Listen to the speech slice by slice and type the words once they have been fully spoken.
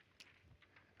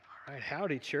All right,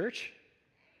 howdy, church.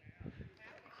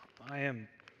 I am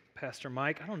Pastor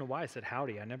Mike. I don't know why I said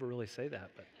howdy. I never really say that,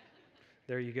 but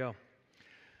there you go.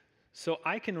 So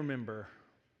I can remember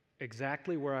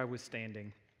exactly where I was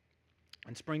standing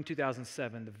in spring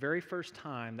 2007, the very first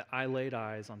time that I laid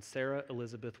eyes on Sarah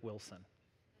Elizabeth Wilson.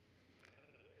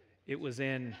 It was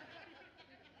in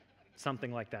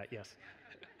something like that, yes.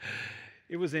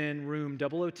 It was in room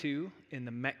 002 in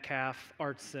the Metcalf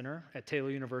Arts Center at Taylor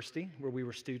University, where we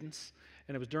were students,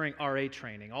 and it was during RA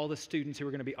training. All the students who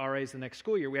were going to be RAs the next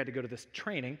school year, we had to go to this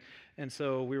training, and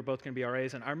so we were both going to be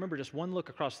RAs, and I remember just one look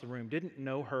across the room, didn't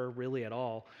know her really at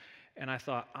all, and I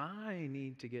thought, I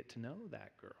need to get to know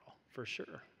that girl, for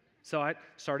sure. So I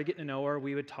started getting to know her.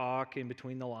 We would talk in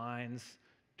between the lines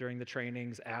during the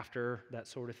trainings, after, that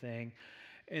sort of thing.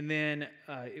 And then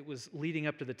it was leading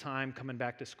up to the time coming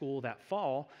back to school that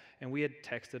fall, and we had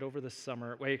texted over the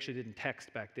summer. We actually didn't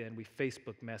text back then. We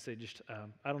Facebook messaged.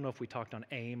 I don't know if we talked on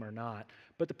AIM or not,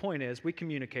 but the point is we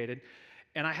communicated,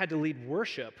 and I had to lead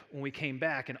worship when we came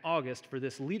back in August for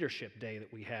this leadership day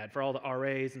that we had for all the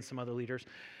RAs and some other leaders.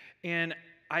 And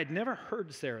I had never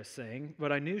heard Sarah sing,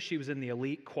 but I knew she was in the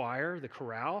elite choir, the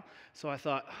chorale, so I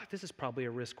thought, this is probably a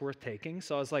risk worth taking.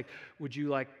 So I was like, would you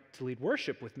like to lead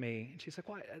worship with me? And she's like,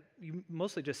 why? You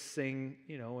mostly just sing,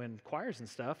 in choirs and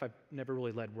stuff. I've never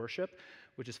really led worship,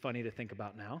 which is funny to think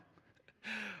about now.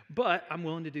 But I'm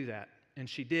willing to do that. And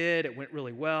she did. It went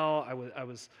really well. I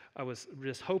was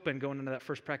just hoping going into that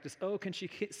first practice, can she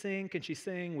sing? Can she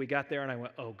sing? We got there, and I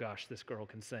went, oh gosh, this girl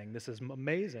can sing. This is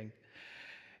amazing.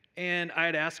 And I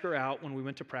had asked her out when we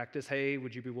went to practice, hey,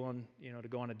 would you be willing, to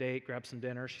go on a date, grab some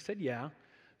dinner? She said, yeah.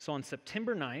 So on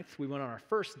September 9th, we went on our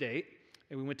first date,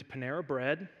 and we went to Panera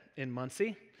Bread in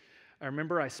Muncie. I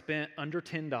remember I spent under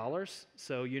 $10,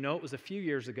 so it was a few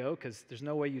years ago, because there's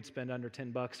no way you'd spend under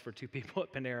 $10 for two people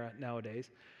at Panera nowadays.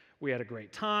 We had a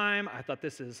great time. I thought,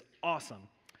 this is awesome.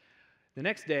 The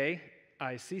next day,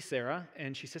 I see Sarah,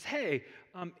 and she says, hey,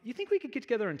 you think we could get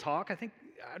together and talk?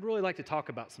 I'd really like to talk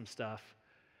about some stuff.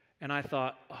 And I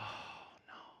thought, oh,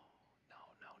 no.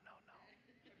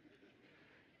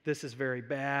 This is very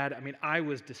bad. I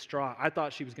was distraught. I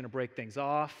thought she was going to break things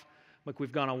off. Look,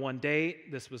 we've gone on one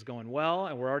date. This was going well,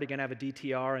 and we're already going to have a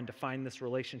DTR and define this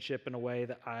relationship in a way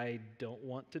that I don't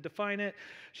want to define it.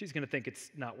 She's going to think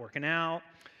it's not working out.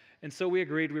 And so we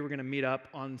agreed we were going to meet up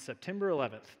on September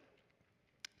 11th.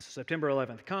 So September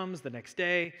 11th comes, the next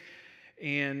day,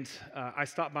 and I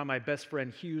stopped by my best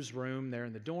friend Hugh's room there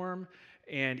in the dorm.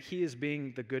 And he is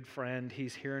being the good friend.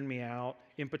 He's hearing me out,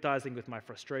 empathizing with my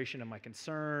frustration and my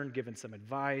concern, giving some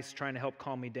advice, trying to help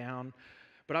calm me down.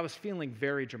 But I was feeling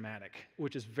very dramatic,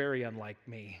 which is very unlike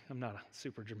me. I'm not a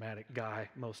super dramatic guy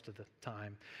most of the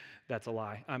time. That's a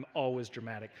lie. I'm always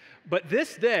dramatic. But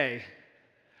this day,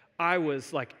 I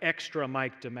was like extra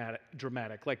Mike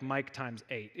dramatic, like Mike times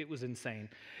 8. It was insane.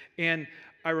 And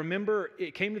I remember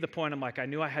it came to the point, I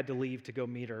knew I had to leave to go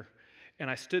meet her. And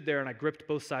I stood there and I gripped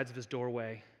both sides of his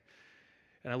doorway.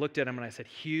 And I looked at him and I said,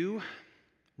 Hugh,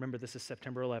 remember this is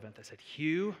September 11th. I said,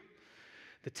 Hugh,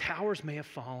 the towers may have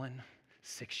fallen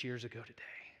 6 years ago today.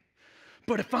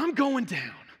 But if I'm going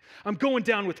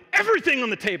down with everything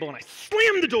on the table. And I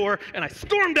slammed the door and I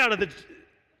stormed out of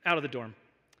the dorm.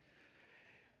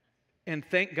 And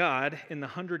thank God, in the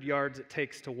 100 yards it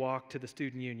takes to walk to the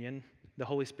student union, the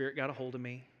Holy Spirit got a hold of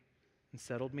me and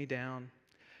settled me down.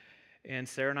 And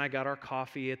Sarah and I got our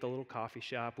coffee at the little coffee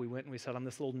shop. We went and we sat on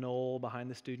this little knoll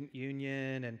behind the student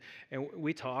union, and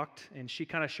we talked, and she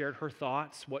kind of shared her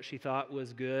thoughts, what she thought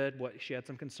was good, what she had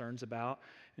some concerns about,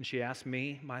 and she asked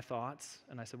me my thoughts,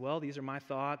 and I said, well, these are my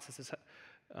thoughts. This is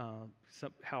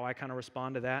how I kind of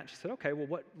respond to that. And she said, okay, well,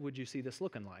 what would you see this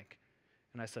looking like?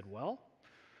 And I said, well,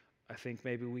 I think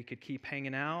maybe we could keep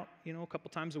hanging out, a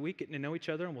couple times a week, getting to know each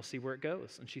other, and we'll see where it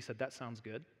goes. And she said, that sounds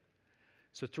good.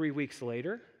 So 3 weeks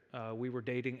later, we were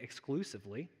dating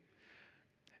exclusively,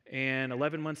 and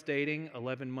 11 months dating,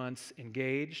 11 months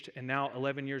engaged, and now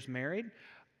 11 years married.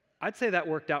 I'd say that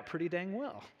worked out pretty dang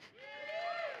well.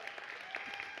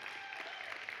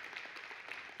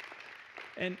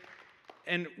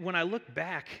 And when I look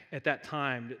back at that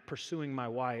time pursuing my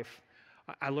wife,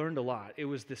 I learned a lot. It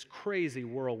was this crazy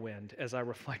whirlwind as I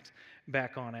reflect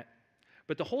back on it.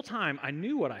 But the whole time, I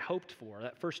knew what I hoped for.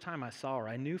 That first time I saw her,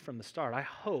 I knew from the start, I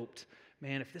hoped,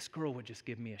 man, if this girl would just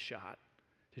give me a shot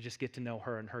to just get to know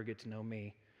her and her get to know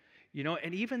me.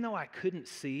 And even though I couldn't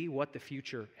see what the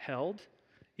future held,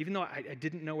 even though I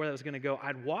didn't know where that was going to go,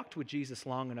 I'd walked with Jesus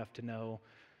long enough to know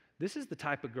this is the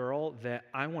type of girl that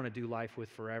I want to do life with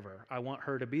forever. I want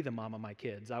her to be the mom of my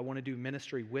kids. I want to do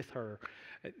ministry with her.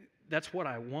 That's what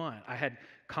I want. I had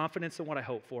confidence in what I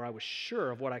hoped for. I was sure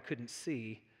of what I couldn't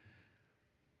see.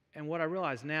 And what I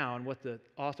realize now, and what the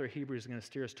author of Hebrews is going to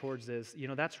steer us towards is,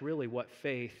 that's really what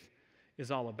faith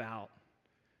is all about.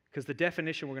 Because the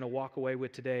definition we're going to walk away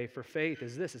with today for faith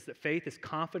is this, is that faith is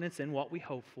confidence in what we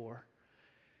hope for,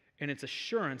 and it's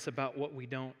assurance about what we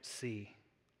don't see.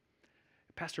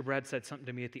 Pastor Brad said something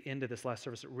to me at the end of this last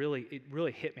service. It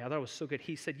really hit me. I thought it was so good.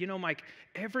 He said, Mike,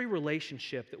 every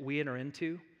relationship that we enter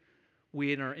into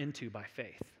by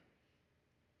faith.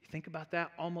 You think about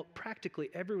that? Almost practically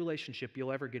every relationship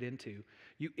you'll ever get into,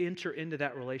 you enter into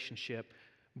that relationship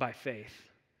by faith.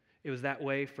 It was that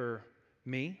way for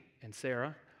me and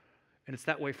Sarah, and it's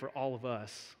that way for all of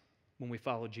us when we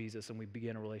follow Jesus and we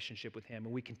begin a relationship with Him,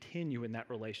 and we continue in that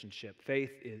relationship.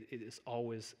 Faith is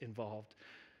always involved.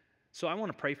 So I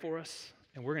want to pray for us,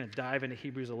 and we're going to dive into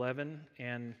Hebrews 11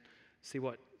 and see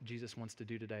what Jesus wants to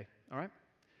do today. All right?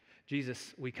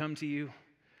 Jesus, we come to you.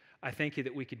 I thank you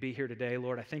that we could be here today,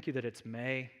 Lord. I thank you that it's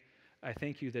May. I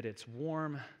thank you that it's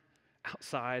warm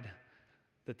outside,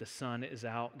 that the sun is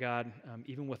out, God,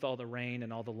 even with all the rain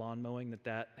and all the lawn mowing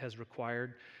that has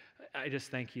required. I just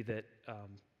thank you that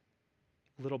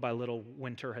little by little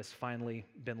winter has finally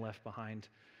been left behind.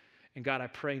 And God, I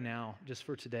pray now, just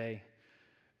for today,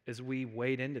 as we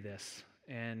wade into this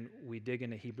and we dig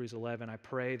into Hebrews 11, I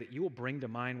pray that you will bring to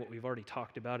mind what we've already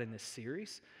talked about in this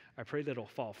series. I pray that it'll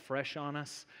fall fresh on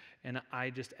us, and I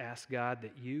just ask, God,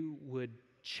 that you would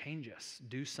change us,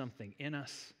 do something in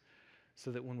us,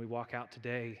 so that when we walk out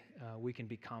today, we can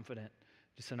be confident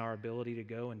just in our ability to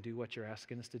go and do what you're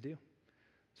asking us to do.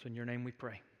 So in your name we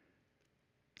pray.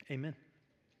 Amen.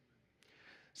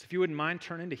 So if you wouldn't mind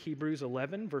turning to Hebrews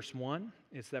 11, verse 1.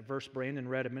 It's that verse Brandon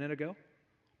read a minute ago.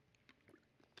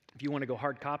 If you want to go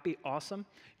hard copy, awesome.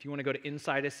 If you want to go to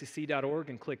insidescc.org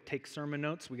and click Take Sermon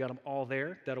Notes, we got them all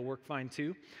there. That'll work fine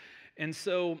too. And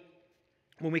so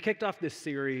when we kicked off this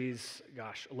series,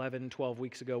 11, 12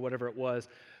 weeks ago, whatever it was,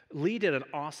 Lee did an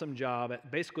awesome job at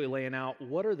basically laying out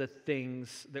what are the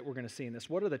things that we're going to see in this.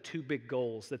 What are the two big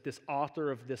goals that this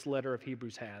author of this letter of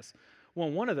Hebrews has? Well,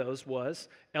 one of those was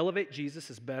elevate Jesus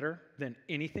as better than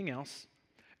anything else.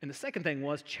 And the second thing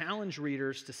was challenge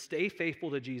readers to stay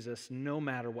faithful to Jesus no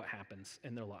matter what happens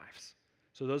in their lives.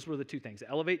 So those were the two things.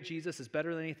 Elevate Jesus as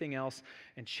better than anything else,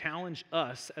 and challenge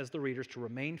us as the readers to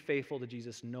remain faithful to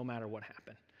Jesus no matter what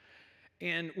happened.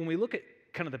 And when we look at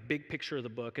kind of the big picture of the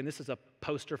book, and this is a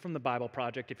poster from the Bible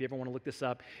Project, if you ever want to look this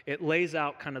up, it lays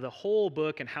out kind of the whole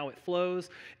book and how it flows.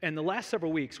 And the last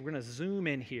several weeks, we're going to zoom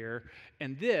in here,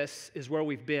 and this is where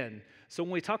we've been. So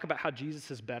when we talk about how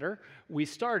Jesus is better, we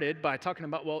started by talking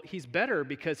about, well, he's better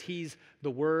because he's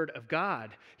the Word of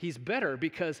God. He's better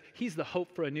because he's the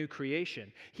hope for a new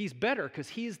creation. He's better because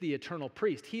he's the eternal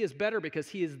priest. He is better because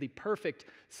he is the perfect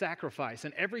sacrifice.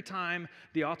 And every time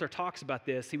the author talks about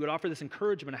this, he would offer this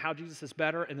encouragement of how Jesus is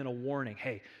better, and then a warning.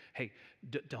 Hey,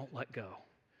 don't let go.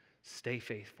 Stay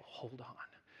faithful. Hold on.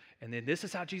 And then this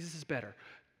is how Jesus is better.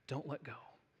 Don't let go.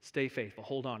 Stay faithful.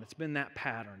 Hold on. It's been that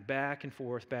pattern, back and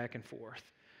forth, back and forth.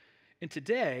 And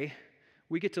today,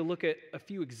 we get to look at a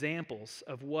few examples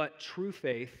of what true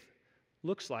faith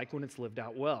looks like when it's lived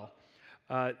out well.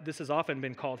 This has often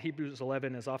been called, Hebrews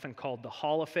 11 is often called the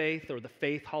Hall of Faith or the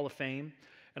Faith Hall of Fame.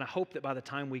 And I hope that by the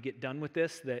time we get done with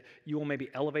this, that you will maybe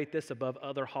elevate this above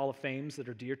other Hall of Fames that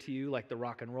are dear to you, like the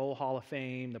Rock and Roll Hall of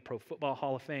Fame, the Pro Football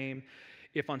Hall of Fame.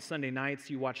 If on Sunday nights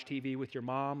you watch TV with your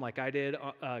mom, like I did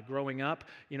growing up,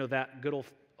 that good old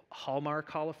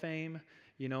Hallmark Hall of Fame,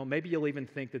 maybe you'll even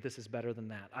think that this is better than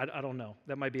that. I don't know.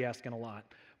 That might be asking a lot.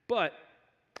 But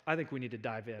I think we need to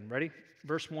dive in. Ready?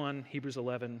 Verse 1, Hebrews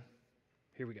 11.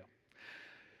 Here we go.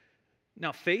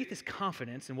 Now, faith is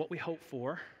confidence in what we hope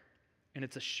for, and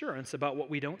it's assurance about what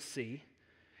we don't see.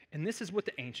 And this is what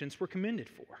the ancients were commended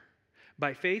for.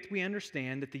 By faith, we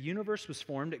understand that the universe was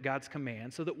formed at God's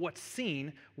command, so that what's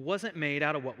seen wasn't made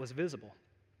out of what was visible.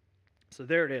 So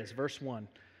there it is, verse 1.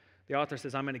 The author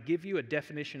says, I'm going to give you a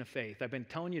definition of faith. I've been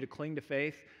telling you to cling to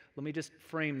faith. Let me just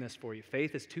frame this for you.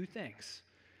 Faith is two things.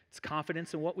 It's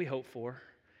confidence in what we hope for,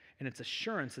 and it's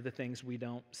assurance of the things we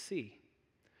don't see.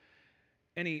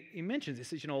 And he mentions, he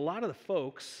says, a lot of the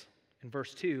folks, in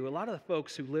verse 2, a lot of the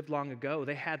folks who lived long ago,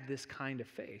 they had this kind of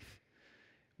faith.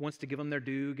 Wants to give them their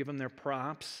due, give them their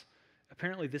props.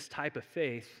 Apparently this type of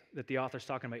faith that the author's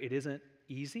talking about, it isn't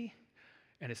easy,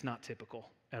 and it's not typical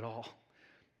at all.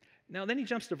 Now then he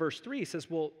jumps to verse 3, he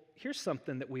says, well, here's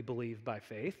something that we believe by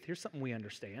faith. Here's something we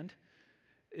understand.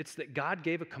 It's that God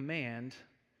gave a command,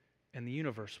 and the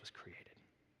universe was created.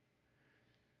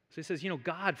 So he says,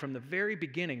 God, from the very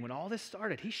beginning, when all this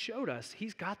started, he showed us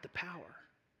he's got the power.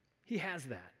 He has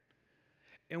that.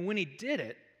 And when he did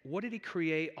it, what did he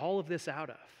create all of this out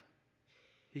of?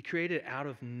 He created it out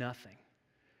of nothing.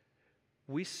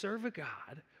 We serve a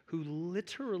God who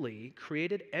literally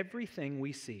created everything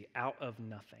we see out of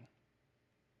nothing.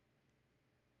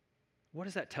 What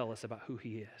does that tell us about who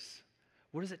he is?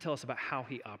 What does it tell us about how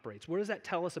he operates? What does that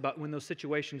tell us about when those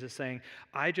situations is saying,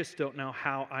 I just don't know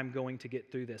how I'm going to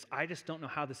get through this. I just don't know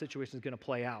how the situation is going to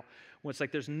play out. When it's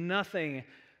like there's nothing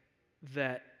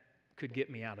that could get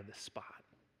me out of this spot.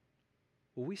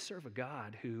 Well, we serve a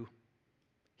God who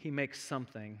he makes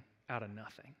something out of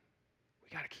nothing. We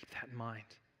got to keep that in mind.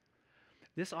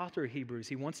 This author of Hebrews,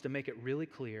 he wants to make it really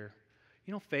clear.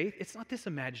 You know, faith, it's not this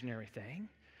imaginary thing.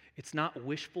 It's not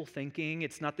wishful thinking.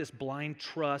 It's not this blind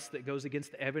trust that goes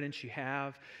against the evidence you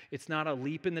have. It's not a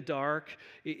leap in the dark.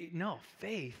 No,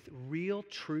 faith, real,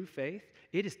 true faith,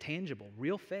 it is tangible.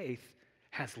 Real faith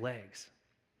has legs.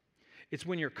 It's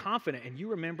when you're confident and you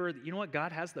remember that, you know what,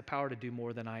 God has the power to do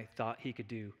more than I thought he could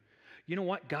do. You know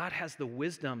what, God has the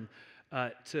wisdom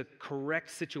to correct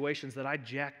situations that I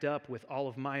jacked up with all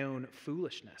of my own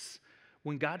foolishness.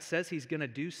 When God says he's going to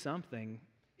do something,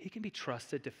 he can be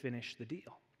trusted to finish the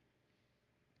deal.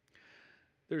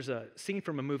 There's a scene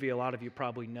from a movie a lot of you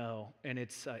probably know, and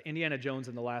it's Indiana Jones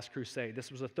and the Last Crusade.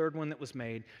 This was the third one that was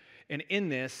made. And in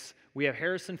this, we have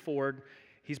Harrison Ford.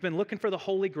 He's been looking for the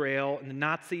Holy Grail, and the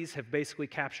Nazis have basically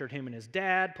captured him and his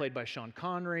dad, played by Sean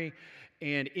Connery.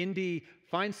 And Indy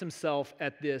finds himself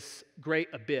at this great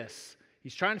abyss.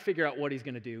 He's trying to figure out what he's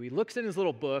going to do. He looks in his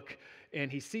little book,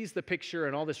 and he sees the picture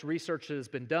and all this research that has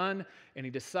been done, and he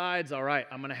decides, all right,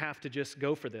 I'm going to have to just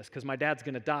go for this because my dad's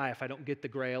going to die if I don't get the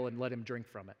Grail and let him drink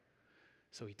from it.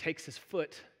 So he takes his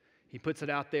foot, he puts it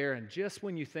out there, and just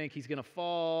when you think he's going to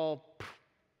fall,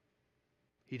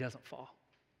 he doesn't fall.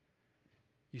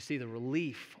 You see the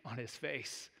relief on his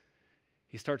face.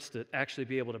 He starts to actually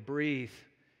be able to breathe.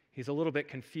 He's a little bit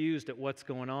confused at what's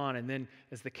going on, and then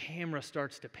as the camera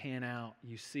starts to pan out,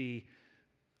 you see,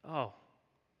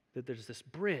 that there's this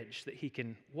bridge that he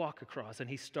can walk across, and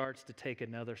he starts to take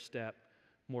another step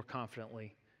more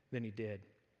confidently than he did.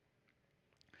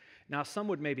 Now, some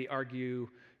would maybe argue,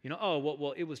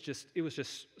 it was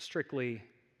just strictly,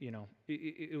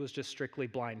 it was just strictly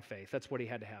blind faith. That's what he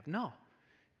had to have. No,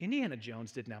 Indiana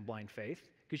Jones didn't have blind faith,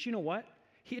 because you know what?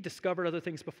 He had discovered other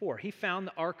things before. He found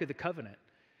the Ark of the Covenant.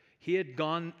 He had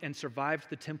gone and survived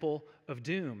the Temple of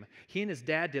Doom. He and his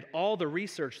dad did all the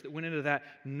research that went into that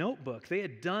notebook. They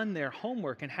had done their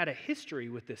homework and had a history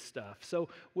with this stuff. So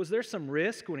was there some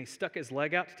risk when he stuck his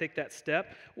leg out to take that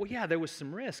step? Well, yeah, there was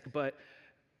some risk, but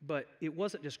it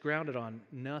wasn't just grounded on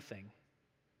nothing.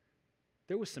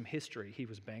 There was some history he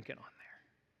was banking on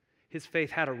there. His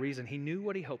faith had a reason. He knew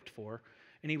what he hoped for,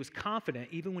 and he was confident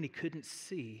even when he couldn't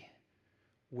see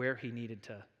where he needed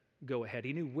to go ahead.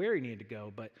 He knew where he needed to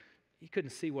go, but he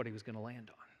couldn't see what he was going to land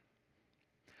on.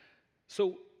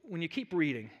 So when you keep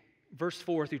reading, verse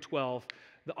 4 through 12,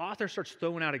 the author starts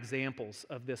throwing out examples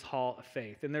of this hall of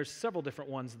faith. And there's several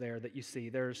different ones there that you see.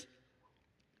 There's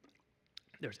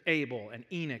Abel and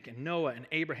Enoch and Noah and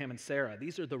Abraham and Sarah.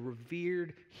 These are the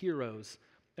revered heroes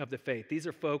of the faith. These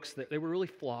are folks that they were really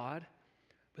flawed,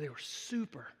 but they were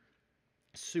super,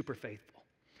 super faithful.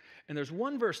 And there's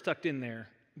one verse tucked in there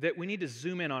that we need to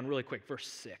zoom in on really quick, verse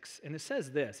 6. And it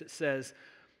says this, it says,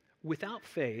 without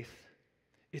faith,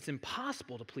 it's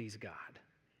impossible to please God,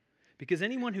 because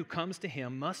anyone who comes to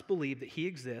him must believe that he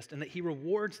exists and that he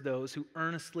rewards those who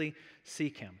earnestly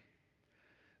seek him.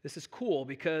 This is cool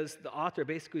because the author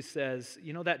basically says,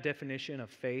 you know that definition of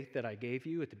faith that I gave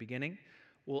you at the beginning?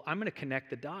 Well, I'm going to connect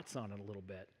the dots on it a little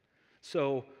bit.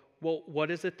 So,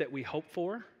 what is it that we hope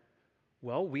for?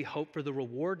 Well, we hope for the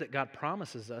reward that God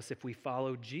promises us if we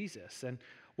follow Jesus. And,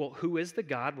 who is the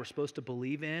God we're supposed to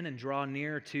believe in and draw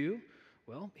near to?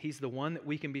 Well, he's the one that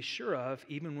we can be sure of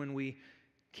even when we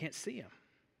can't see him.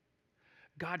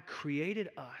 God created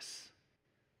us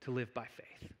to live by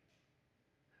faith.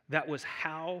 That was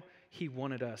how he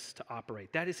wanted us to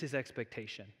operate. That is his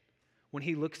expectation. When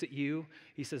he looks at you,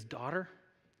 he says, daughter,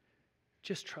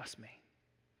 just trust me.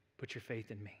 Put your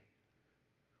faith in me.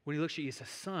 When he looks at you, he says,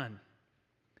 son,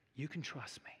 you can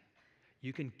trust me.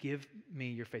 You can give me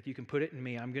your faith. You can put it in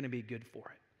me. I'm going to be good for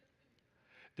it.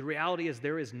 The reality is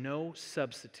there is no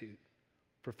substitute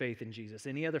for faith in Jesus.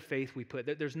 Any other faith we put,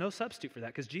 there's no substitute for that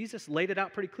because Jesus laid it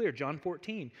out pretty clear. John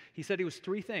 14, he said he was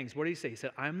three things. What did he say? He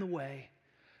said, I am the way,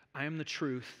 I am the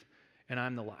truth, and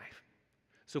I'm the life.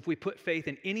 So if we put faith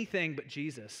in anything but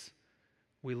Jesus,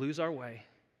 we lose our way,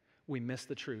 we miss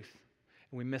the truth,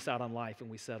 and we miss out on life, and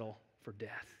we settle for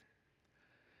death.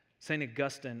 St.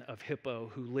 Augustine of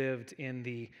Hippo, who lived in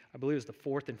I believe it was the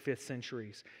 4th and 5th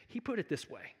centuries, he put it this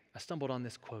way. I stumbled on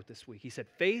this quote this week. He said,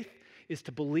 faith is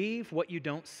to believe what you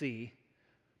don't see,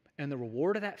 and the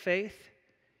reward of that faith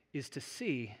is to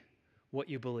see what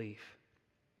you believe.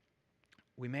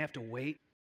 We may have to wait.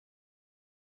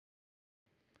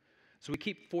 So we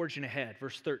keep forging ahead.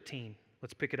 Verse 13,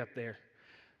 let's pick it up there.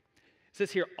 It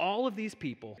says here, all of these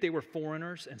people, they were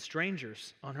foreigners and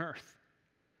strangers on earth.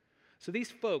 So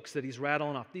these folks that he's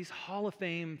rattling off, these Hall of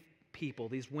Fame people,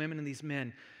 these women and these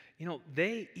men,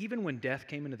 they, even when death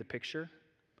came into the picture,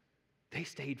 they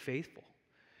stayed faithful.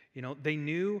 They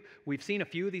knew, we've seen a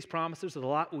few of these promises, a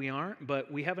lot we aren't,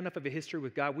 but we have enough of a history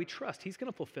with God. We trust He's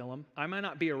going to fulfill them. I might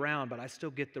not be around, but I still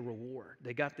get the reward.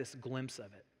 They got this glimpse of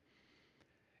it.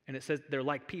 And it says they're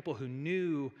like people who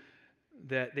knew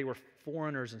that they were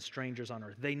foreigners and strangers on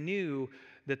earth. They knew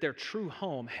that their true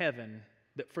home, heaven,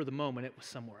 that for the moment it was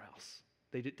somewhere else.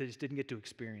 They just didn't get to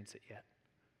experience it yet.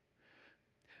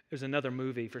 There's another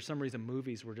movie. For some reason,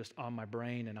 movies were just on my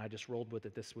brain, and I just rolled with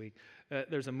it this week.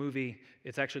 There's a movie.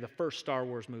 It's actually the first Star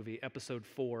Wars movie, Episode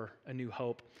 4, A New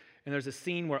Hope. And there's a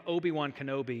scene where Obi-Wan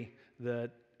Kenobi,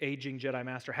 the aging Jedi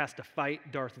Master, has to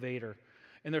fight Darth Vader.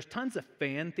 And there's tons of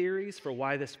fan theories for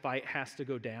why this fight has to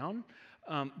go down.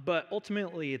 But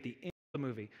ultimately, at the end of the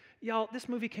movie, y'all, this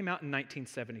movie came out in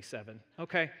 1977,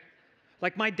 okay?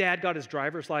 Like, my dad got his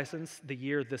driver's license the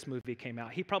year this movie came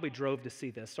out. He probably drove to see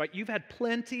this, right? You've had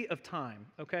plenty of time,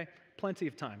 okay? Plenty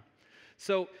of time.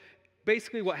 So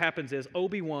basically what happens is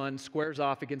Obi-Wan squares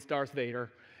off against Darth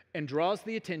Vader and draws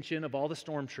the attention of all the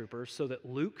stormtroopers so that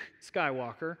Luke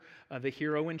Skywalker, the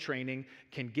hero in training,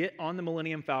 can get on the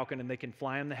Millennium Falcon and they can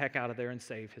fly him the heck out of there and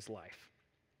save his life.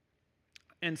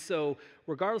 And so,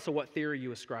 regardless of what theory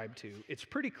you ascribe to, it's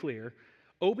pretty clear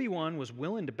Obi-Wan was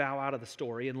willing to bow out of the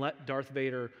story and let Darth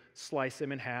Vader slice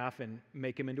him in half and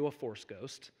make him into a Force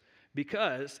ghost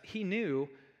because he knew,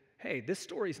 hey, this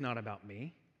story's not about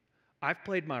me. I've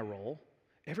played my role.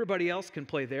 Everybody else can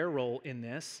play their role in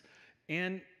this,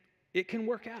 and it can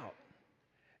work out.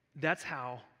 That's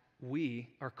how we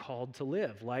are called to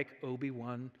live, like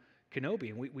Obi-Wan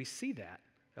Kenobi, and we see that.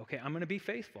 Okay, I'm going to be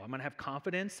faithful. I'm going to have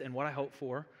confidence in what I hope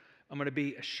for. I'm going to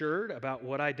be assured about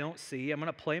what I don't see. I'm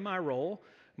going to play my role.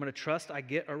 I'm going to trust I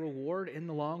get a reward in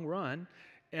the long run,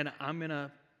 and I'm going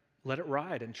to let it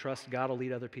ride and trust God will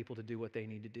lead other people to do what they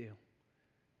need to do.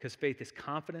 Because faith is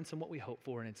confidence in what we hope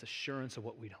for, and it's assurance of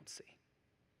what we don't see.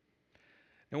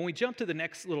 Now, when we jump to the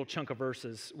next little chunk of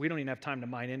verses, we don't even have time to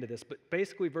mine into this, but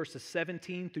basically verses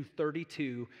 17 through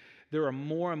 32, there are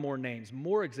more and more names,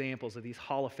 more examples of these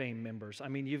Hall of Fame members. I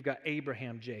mean, you've got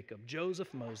Abraham, Jacob,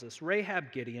 Joseph, Moses,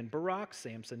 Rahab, Gideon, Barak,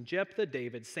 Samson, Jephthah,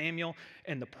 David, Samuel,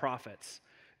 and the prophets.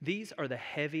 These are the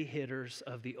heavy hitters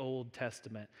of the Old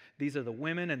Testament. These are the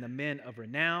women and the men of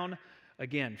renown,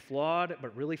 again, flawed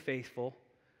but really faithful.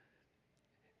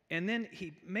 And then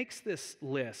he makes this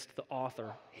list, the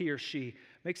author, he or she,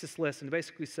 makes this list and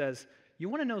basically says, you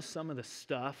want to know some of the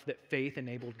stuff that faith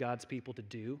enabled God's people to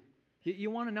do?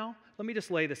 You want to know? Let me just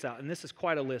lay this out. And this is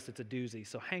quite a list. It's a doozy,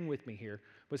 so hang with me here.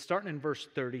 But starting in verse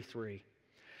 33,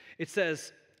 it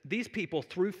says, these people,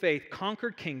 through faith,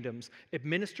 conquered kingdoms,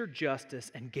 administered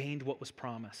justice, and gained what was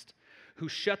promised, who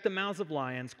shut the mouths of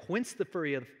lions, quenched the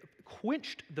fury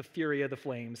of the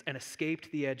flames, and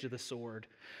escaped the edge of the sword,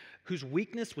 whose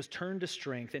weakness was turned to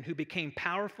strength, and who became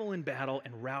powerful in battle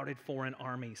and routed foreign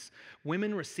armies.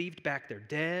 Women received back their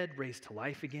dead, raised to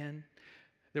life again.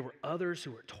 There were others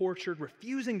who were tortured,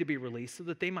 refusing to be released so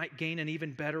that they might gain an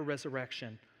even better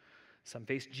resurrection. Some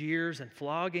faced jeers and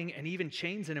flogging and even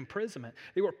chains and imprisonment.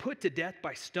 They were put to death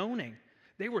by stoning.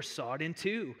 They were sawed in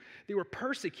two. They were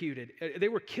persecuted. They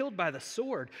were killed by the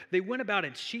sword. They went about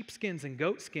in sheepskins and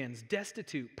goatskins,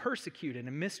 destitute, persecuted,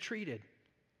 and mistreated.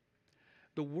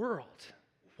 The world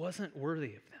wasn't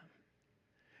worthy of them.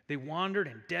 They wandered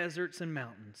in deserts and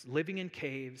mountains, living in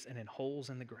caves and in holes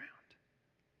in the ground.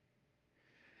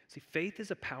 See, faith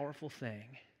is a powerful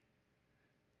thing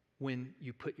when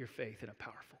you put your faith in a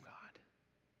powerful God.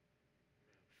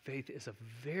 Faith is a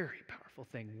very powerful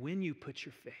thing when you put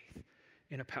your faith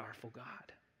in a powerful God.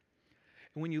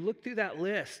 And when you look through that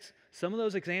list, some of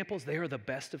those examples, they are the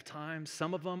best of times.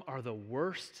 Some of them are the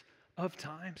worst of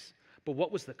times. But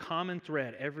what was the common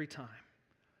thread every time?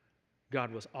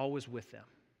 God was always with them,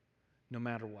 no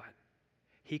matter what.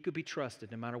 He could be trusted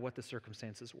no matter what the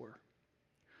circumstances were.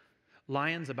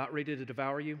 Lions about ready to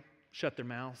devour you, shut their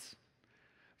mouths.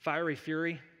 Fiery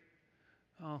fury,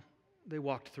 oh, they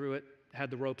walked through it, had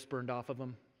the ropes burned off of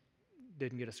them,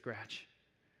 didn't get a scratch.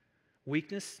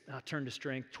 Weakness turned to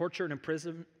strength. Torture and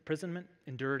imprisonment,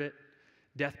 endured it.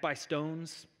 Death by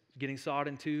stones, getting sawed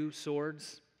in two,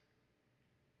 swords,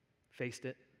 faced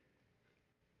it.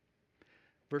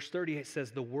 Verse 38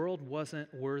 says, the world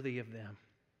wasn't worthy of them.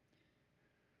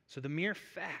 So the mere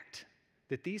fact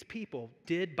that these people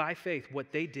did by faith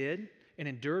what they did and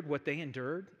endured what they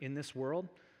endured in this world,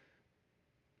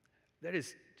 that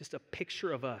is just a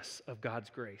picture of us, of God's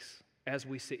grace, as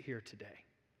we sit here today.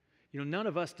 None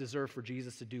of us deserve for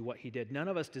Jesus to do what he did. None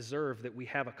of us deserve that we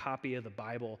have a copy of the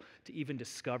Bible to even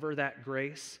discover that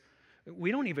grace.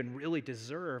 We don't even really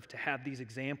deserve to have these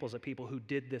examples of people who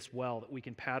did this well that we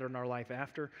can pattern our life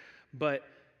after, but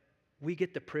we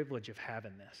get the privilege of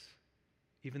having this,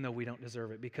 even though we don't deserve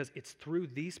it, because it's through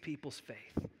these people's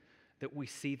faith that we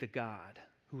see the God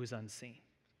who is unseen.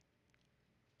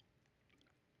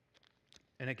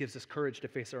 And it gives us courage to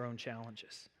face our own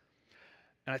challenges.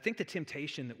 And I think the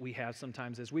temptation that we have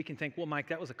sometimes is we can think, well, Mike,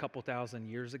 that was a couple thousand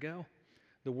years ago.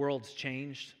 The world's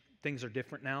changed. Things are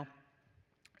different now.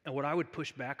 And what I would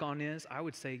push back on is, I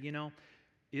would say,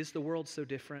 is the world so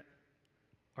different?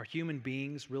 Are human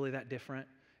beings really that different?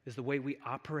 Is the way we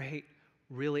operate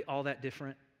really all that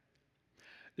different?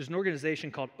 There's an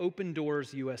organization called Open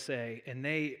Doors USA, and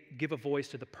they give a voice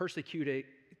to the persecuted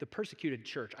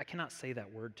church. I cannot say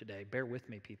that word today. Bear with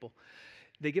me, people.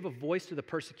 They give a voice to the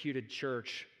persecuted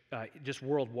church just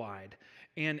worldwide.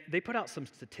 And they put out some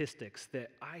statistics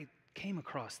that I came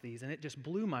across these, and it just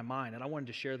blew my mind, and I wanted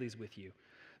to share these with you.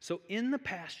 So in the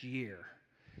past year,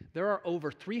 there are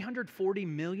over 340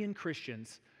 million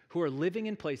Christians who are living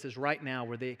in places right now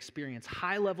where they experience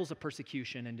high levels of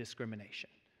persecution and discrimination.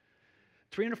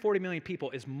 340 million people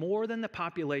is more than the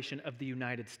population of the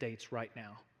United States right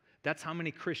now. That's how many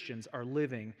Christians are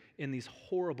living in these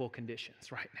horrible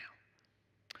conditions right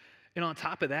now. And on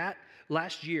top of that,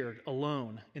 last year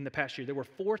alone, in the past year, there were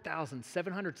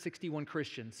 4,761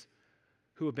 Christians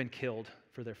who have been killed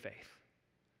for their faith.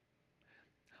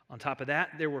 On top of that,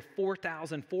 there were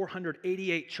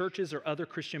 4,488 churches or other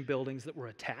Christian buildings that were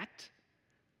attacked.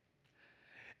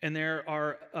 And there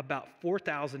are about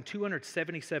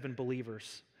 4,277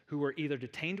 believers who were either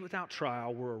detained without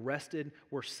trial, were arrested,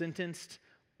 were sentenced,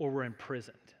 or were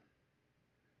imprisoned.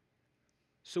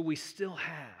 So we still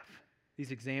have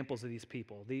these examples of these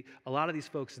people. A lot of these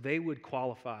folks, they would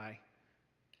qualify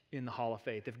in the Hall of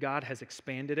Faith. If God has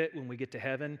expanded it when we get to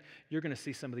heaven, you're going to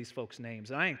see some of these folks' names.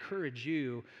 And I encourage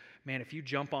you, man, if you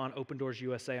jump on Open Doors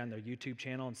USA on their YouTube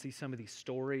channel and see some of these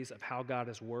stories of how God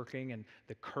is working and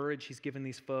the courage he's given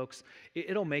these folks,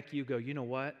 it'll make you go, you know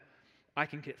what? I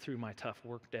can get through my tough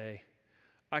work day.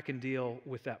 I can deal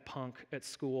with that punk at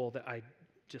school that I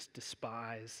just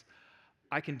despise.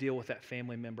 I can deal with that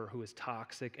family member who is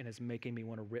toxic and is making me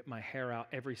want to rip my hair out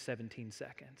every 17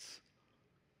 seconds.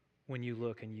 When you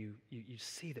look and you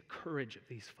see the courage of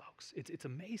these folks, it's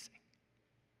amazing.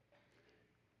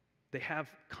 They have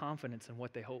confidence in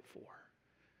what they hope for.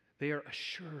 They are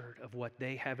assured of what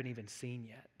they haven't even seen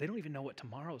yet. They don't even know what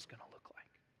tomorrow is going to look like.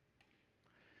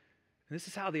 And this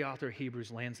is how the author of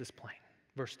Hebrews lands this plane.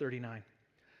 Verse 39.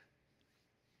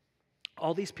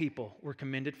 All these people were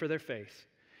commended for their faith,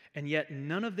 and yet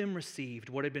none of them received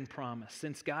what had been promised,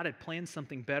 since God had planned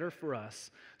something better for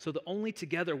us, so that only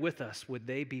together with us would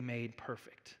they be made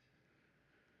perfect.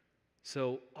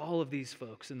 So all of these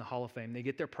folks in the Hall of Fame, they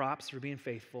get their props for being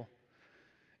faithful.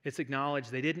 It's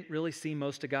acknowledged they didn't really see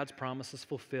most of God's promises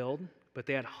fulfilled, but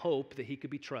they had hope that he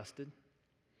could be trusted.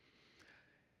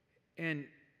 And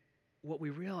what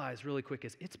we realize really quick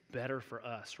is it's better for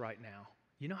us right now.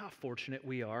 You know how fortunate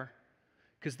we are?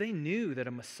 Because they knew that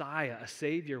a Messiah, a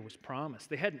Savior, was promised.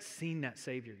 They hadn't seen that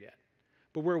Savior yet.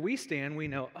 But where we stand, we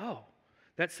know, oh,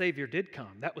 that Savior did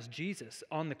come. That was Jesus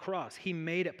on the cross. He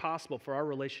made it possible for our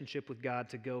relationship with God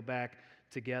to go back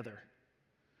together.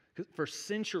 For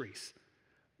centuries,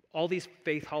 all these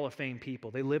Faith Hall of Fame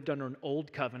people, they lived under an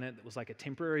old covenant that was like a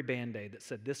temporary Band-Aid that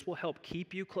said this will help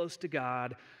keep you close to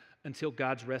God until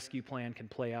God's rescue plan can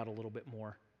play out a little bit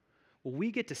more. Well,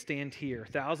 we get to stand here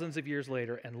thousands of years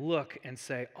later and look and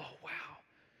say, oh, wow,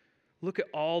 look at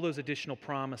all those additional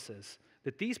promises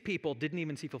that these people didn't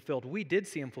even see fulfilled. We did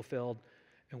see them fulfilled,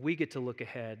 and we get to look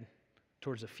ahead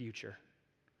towards a future.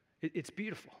 It's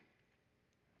beautiful.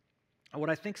 And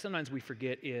what I think sometimes we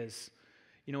forget is,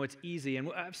 it's easy,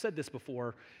 and I've said this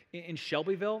before, in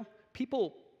Shelbyville,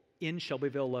 people in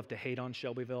Shelbyville love to hate on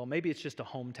Shelbyville. Maybe it's just a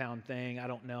hometown thing, I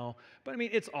don't know. But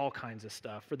it's all kinds of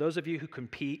stuff. For those of you who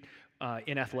compete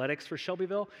in athletics for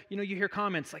Shelbyville, you hear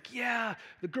comments like, yeah,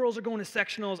 the girls are going to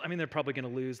sectionals. They're probably going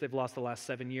to lose. They've lost the last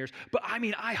 7 years. But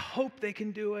I hope they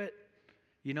can do it.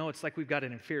 It's like we've got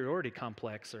an inferiority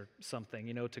complex or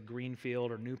something, to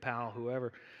Greenfield or New Pal,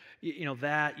 whoever.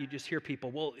 That you just hear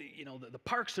people, well, the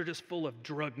parks are just full of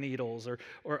drug needles or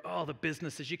the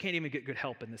businesses, you can't even get good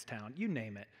help in this town. You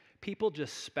name it. People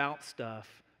just spout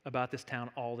stuff about this town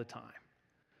all the time.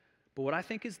 But what I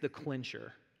think is the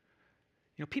clincher,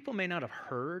 People may not have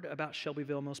heard about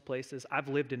Shelbyville most places. I've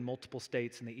lived in multiple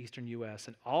states in the eastern U.S.,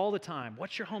 and all the time,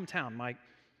 what's your hometown, Mike?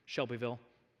 Shelbyville.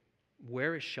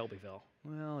 Where is Shelbyville?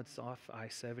 Well, it's off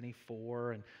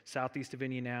I-74 and southeast of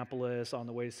Indianapolis on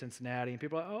the way to Cincinnati. And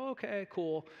people are like, oh, okay,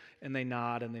 cool. And they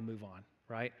nod and they move on,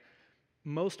 right?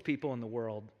 Most people in the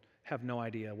world have no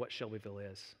idea what Shelbyville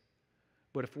is.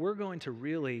 But if we're going to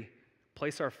really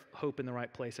place our hope in the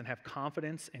right place and have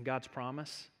confidence in God's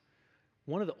promise,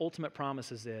 one of the ultimate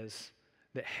promises is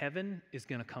that heaven is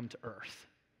going to come to earth.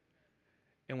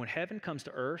 And when heaven comes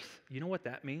to earth, you know what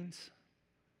that means?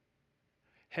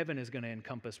 Heaven is going to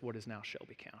encompass what is now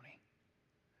Shelby County.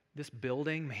 This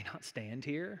building may not stand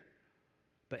here,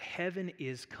 but heaven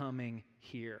is coming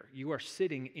here. You are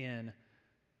sitting in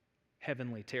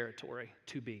heavenly territory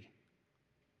to be.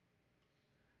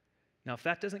 Now, if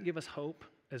that doesn't give us hope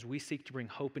as we seek to bring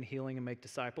hope and healing and make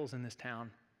disciples in this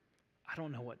town, I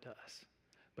don't know what does.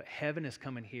 But heaven is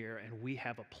coming here, and we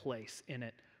have a place in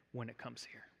it when it comes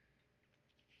here.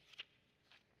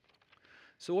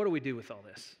 So what do we do with all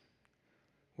this?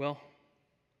 Well,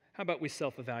 how about we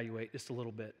self-evaluate just a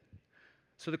little bit?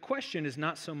 So the question is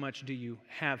not so much, do you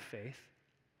have faith?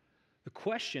 The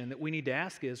question that we need to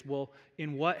ask is, well,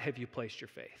 in what have you placed your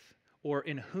faith? Or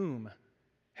in whom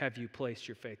have you placed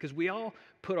your faith? Because we all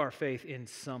put our faith in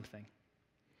something.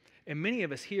 And many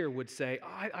of us here would say,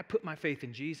 oh, I put my faith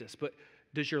in Jesus, but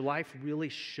does your life really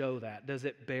show that? Does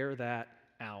it bear that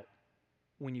out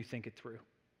when you think it through?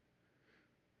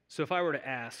 So if I were to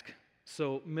ask,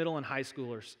 so middle and high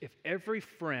schoolers, if every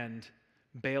friend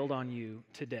bailed on you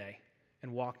today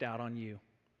and walked out on you,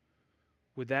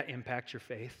 would that impact your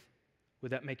faith?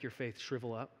 Would that make your faith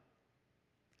shrivel up?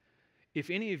 If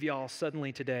any of y'all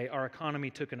suddenly today, our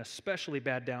economy took an especially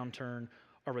bad downturn,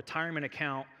 our retirement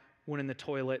account went in the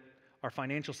toilet, our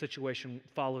financial situation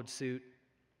followed suit,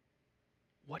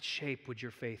 what shape would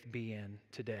your faith be in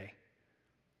today?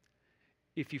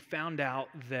 If you found out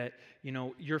that,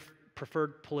 your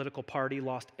preferred political party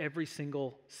lost every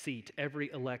single seat, every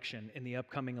election in the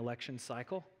upcoming election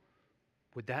cycle,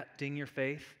 would that ding your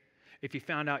faith? If you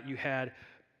found out you had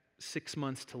 6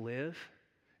 months to live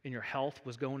and your health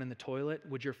was going in the toilet,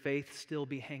 would your faith still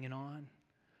be hanging on?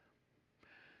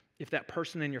 If that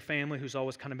person in your family who's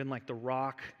always kind of been like the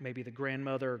rock, maybe the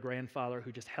grandmother or grandfather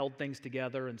who just held things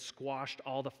together and squashed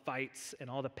all the fights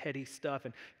and all the petty stuff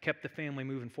and kept the family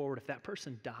moving forward, if that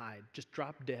person died, just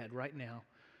dropped dead right now,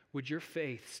 would your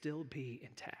faith still be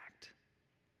intact?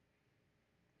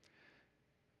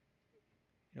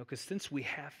 Because since we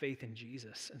have faith in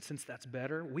Jesus, and since that's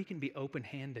better, we can be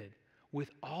open-handed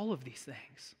with all of these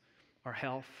things. Our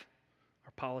health,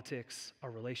 our politics,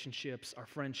 our relationships, our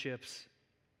friendships,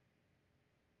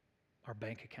 our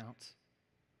bank accounts.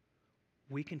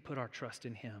 We can put our trust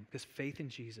in Him because faith in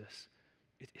Jesus,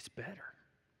 it's better.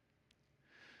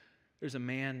 There's a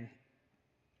man,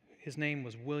 his name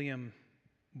was William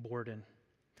Borden.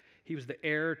 He was the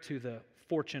heir to the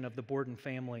fortune of the Borden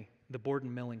family, the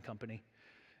Borden Milling Company.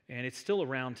 And it's still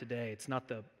around today. It's not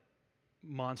the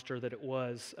monster that it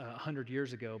was 100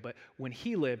 years ago, but when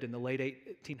he lived in the late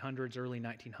 1800s, early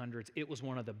 1900s, it was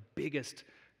one of the biggest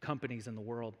companies in the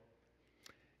world.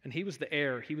 And he was the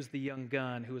heir. He was the young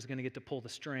gun who was going to get to pull the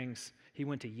strings. He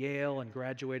went to Yale and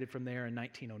graduated from there in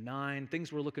 1909.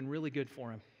 Things were looking really good for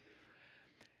him.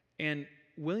 And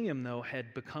William, though,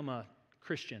 had become a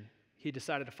Christian. He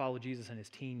decided to follow Jesus in his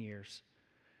teen years.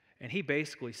 And he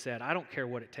basically said, I don't care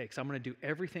what it takes. I'm going to do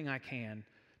everything I can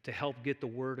to help get the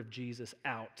word of Jesus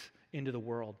out into the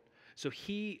world. So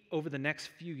he, over the next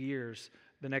few years,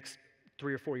 the next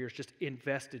 3 or 4 years,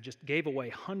 just gave away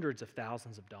hundreds of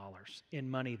thousands of dollars in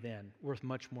money then, worth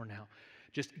much more now,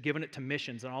 just giving it to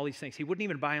missions and all these things. He wouldn't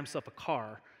even buy himself a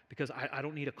car because I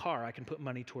don't need a car. I can put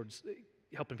money towards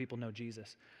helping people know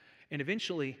Jesus. And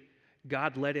eventually,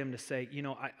 God led him to say,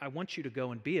 I want you to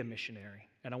go and be a missionary,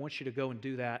 and I want you to go and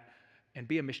do that and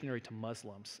be a missionary to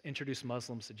Muslims, introduce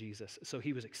Muslims to Jesus. So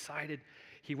he was excited.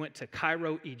 He went to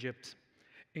Cairo, Egypt,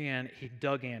 and he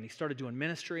dug in. He started doing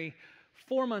ministry.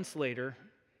 4 months later,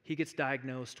 he gets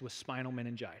diagnosed with spinal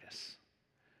meningitis,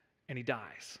 and he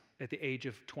dies at the age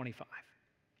of 25.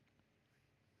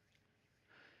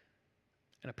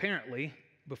 And apparently,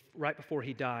 right before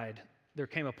he died, there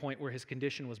came a point where his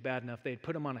condition was bad enough they'd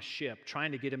put him on a ship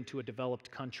trying to get him to a developed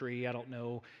country, I don't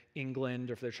know, England,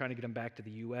 or if they're trying to get him back to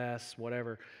the U.S.,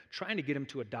 whatever, trying to get him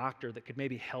to a doctor that could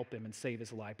maybe help him and save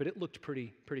his life, but it looked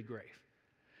pretty grave.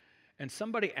 And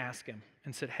somebody asked him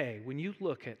and said, hey, when you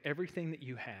look at everything that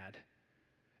you had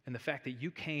and the fact that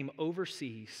you came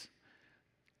overseas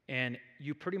and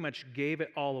you pretty much gave it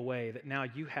all away, that now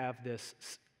you have this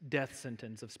death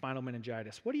sentence of spinal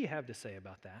meningitis, what do you have to say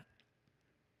about that?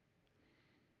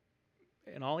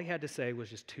 And all he had to say was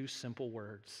just two simple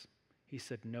words. He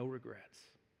said, "No regrets."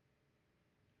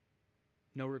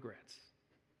 No regrets.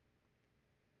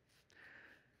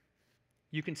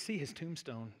 You can see his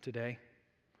tombstone today.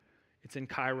 It's in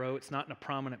Cairo. It's not in a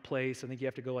prominent place. I think you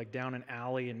have to go like down an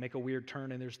alley and make a weird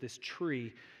turn, and there's this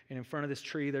tree. And in front of this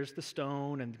tree, there's the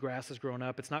stone, and the grass has grown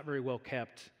up. It's not very well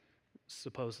kept,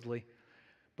 supposedly.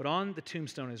 But on the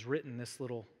tombstone is written this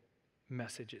little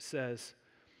message. It says,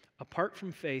 "Apart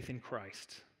from faith in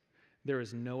Christ, there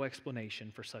is no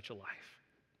explanation for such a life."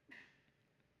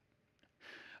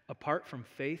 Apart from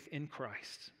faith in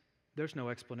Christ, there's no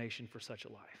explanation for such a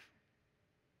life.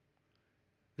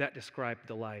 That described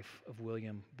the life of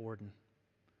William Borden.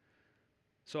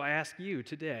 So I ask you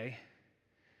today,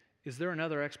 is there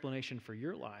another explanation for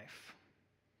your life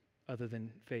other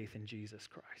than faith in Jesus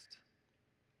Christ?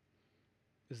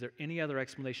 Is there any other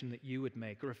explanation that you would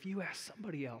make? Or if you ask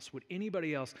somebody else, would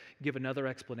anybody else give another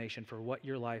explanation for what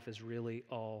your life is really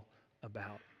all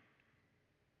about?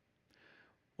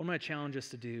 What I'm going to challenge us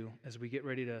to do as we get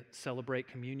ready to celebrate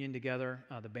communion together,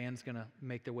 the band's going to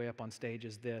make their way up on stage,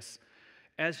 is this.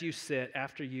 As you sit,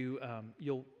 after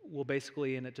we'll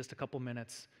basically, in just a couple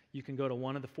minutes, you can go to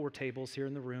one of the 4 tables here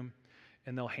in the room,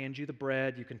 and they'll hand you the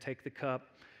bread. You can take the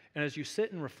cup. And as you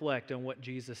sit and reflect on what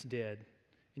Jesus did,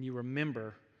 and you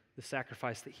remember the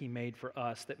sacrifice that he made for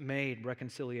us, that made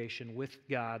reconciliation with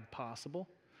God possible,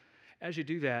 as you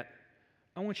do that,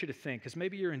 I want you to think, because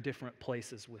maybe you're in different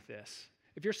places with this.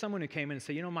 If you're someone who came in and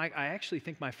said, "You know, Mike, I actually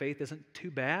think my faith isn't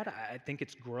too bad. I think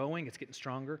it's growing. It's getting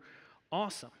stronger."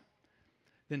 Awesome.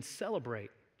 Then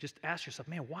celebrate. Just ask yourself,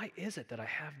 man, why is it that I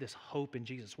have this hope in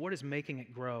Jesus? What is making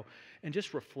it grow? And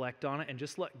just reflect on it and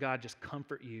just let God just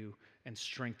comfort you and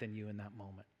strengthen you in that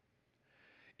moment.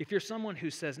 If you're someone who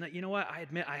says, "No, you know what, I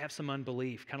admit I have some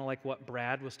unbelief," kind of like what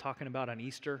Brad was talking about on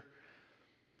Easter,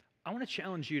 I want to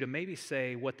challenge you to maybe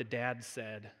say what the dad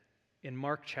said in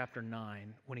Mark chapter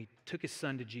 9 when he took his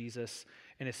son to Jesus,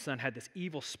 and his son had this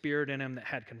evil spirit in him that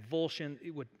had convulsion.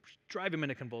 It would drive him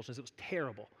into convulsions. It was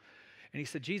terrible. And he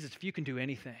said, "Jesus, if you can do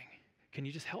anything, can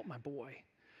you just help my boy?"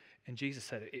 And Jesus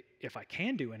said, "If I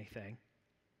can do anything,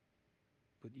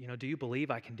 do you believe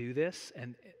I can do this?"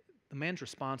 And the man's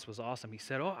response was awesome. He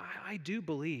said, "Oh, I do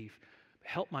believe.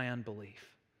 Help my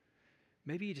unbelief."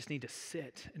 Maybe you just need to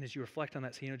sit, and as you reflect on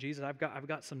that, say, "Jesus, I've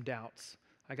got some doubts.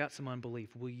 I got some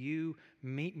unbelief. Will you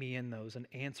meet me in those and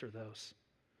answer those?"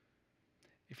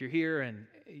 If you're here and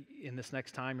in this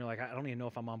next time, you're like, "I don't even know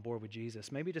if I'm on board with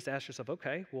Jesus," maybe just ask yourself,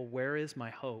 okay, well, where is my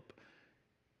hope?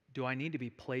 Do I need to be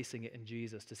placing it in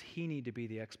Jesus? Does he need to be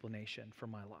the explanation for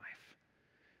my life?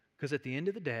 Because at the end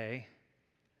of the day,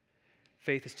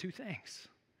 faith is 2 things.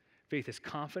 Faith is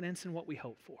confidence in what we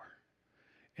hope for,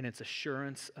 and it's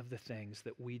assurance of the things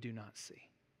that we do not see.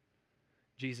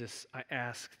 Jesus, I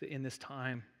ask that in this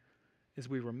time, as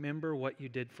we remember what you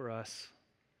did for us,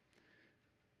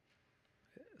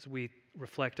 as we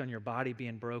reflect on your body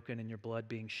being broken and your blood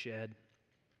being shed,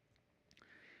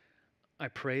 I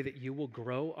pray that you will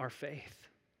grow our faith,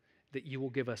 that you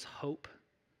will give us hope.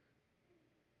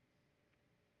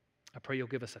 I pray you'll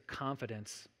give us a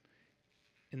confidence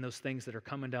in those things that are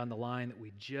coming down the line that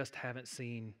we just haven't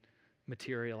seen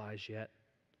materialize yet.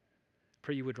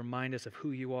 Pray you would remind us of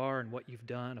who you are and what you've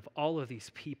done, of all of these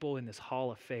people in this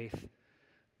hall of faith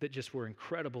that just were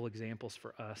incredible examples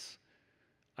for us.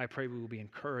 I pray we will be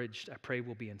encouraged. I pray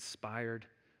we'll be inspired.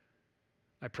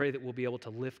 I pray that we'll be able to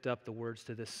lift up the words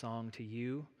to this song to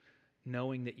you,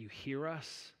 knowing that you hear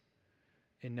us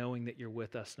and knowing that you're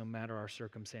with us no matter our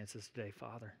circumstances today,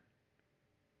 Father.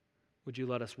 Would you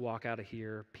let us walk out of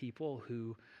here people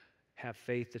who have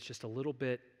faith that's just a little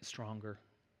bit stronger,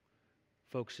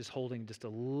 folks just holding just a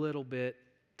little bit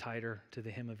tighter to the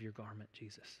hem of your garment,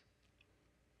 Jesus.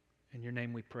 In your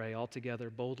name we pray, all together,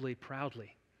 boldly,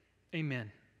 proudly.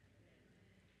 Amen.